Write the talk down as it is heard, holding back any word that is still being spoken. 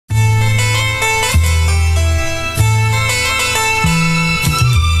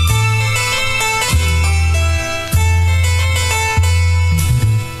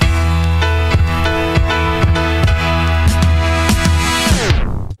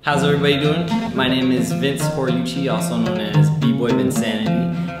How's everybody doing? My name is Vince Horiuchi, also known as Bboy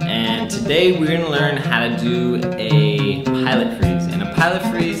VincaniTV, and today we're going to learn how to do a pilot freeze. And a pilot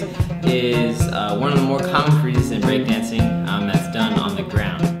freeze is one of the more common freezes in breakdancing that's done on the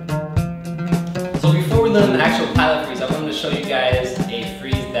ground. So before we learn the actual pilot freeze, I wanted to show you guys a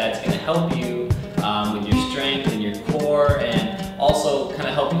freeze that's going to help you with your strength and your core, and also kind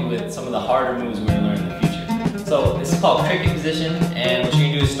of help you with some of the harder moves we're going to learn in the future. So this is called cricket position, and what you're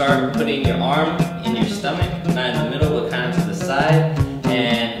going to do is start putting your arm in your stomach, not in the middle, but kind of to the side.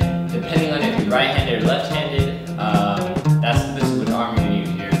 And depending on if you're right-handed or left-handed, this is what arm you're going to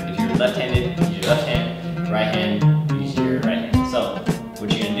use here. If you're left-handed, use your left hand. Right hand, use your right hand. So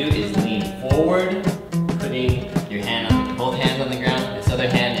what you're going to do is lean forward, putting your hand on both hands on the ground. This other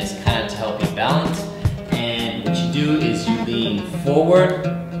hand is kind of to help you balance. And what you do is you lean forward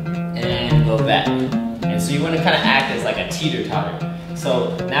and go back. And so you want to kind of act as like a teeter-totter.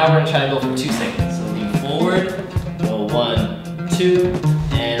 So now we're going to try to go for 2 seconds. So lean forward, go 1, 2,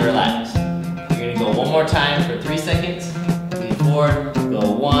 and relax. You're going to go one more time for 3 seconds. Lean forward,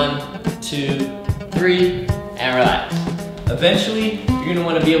 go 1, 2, 3, and relax. Eventually, you're going to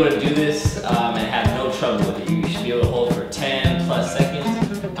want to be able to do this and have no trouble with it. You should be able to hold for 10 plus seconds,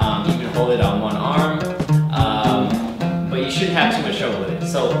 even hold it on one arm. But you shouldn't have too much trouble with it.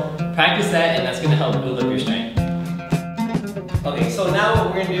 So practice that, and that's going to help build up your strength. Okay, so now what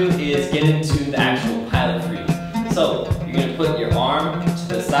we're going to do is get into the actual pilot freeze. So you're going to put your arm to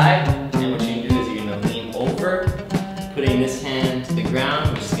the side, and what you're going to do is you're going to lean over, putting this hand to the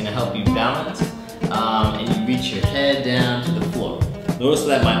ground, which is going to help you balance, and you reach your head down to the floor. Notice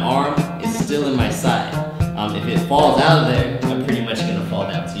that my arm is still in my side. If it falls out of there, I'm pretty much going to fall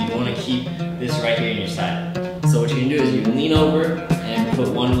down. So you want to keep this right here in your side. So what you can do is you lean over and put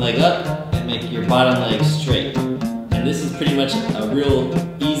one leg up and make your bottom leg straight. And this is pretty much a real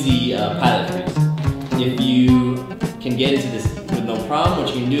easy pilot freeze. If you can get into this with no problem,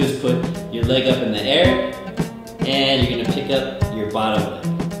 what you can do is put your leg up in the air and you're going to pick up your bottom leg.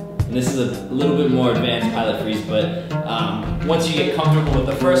 And this is a little bit more advanced pilot freeze, but once you get comfortable with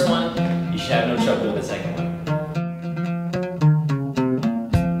the first one, you should have no trouble with the second one.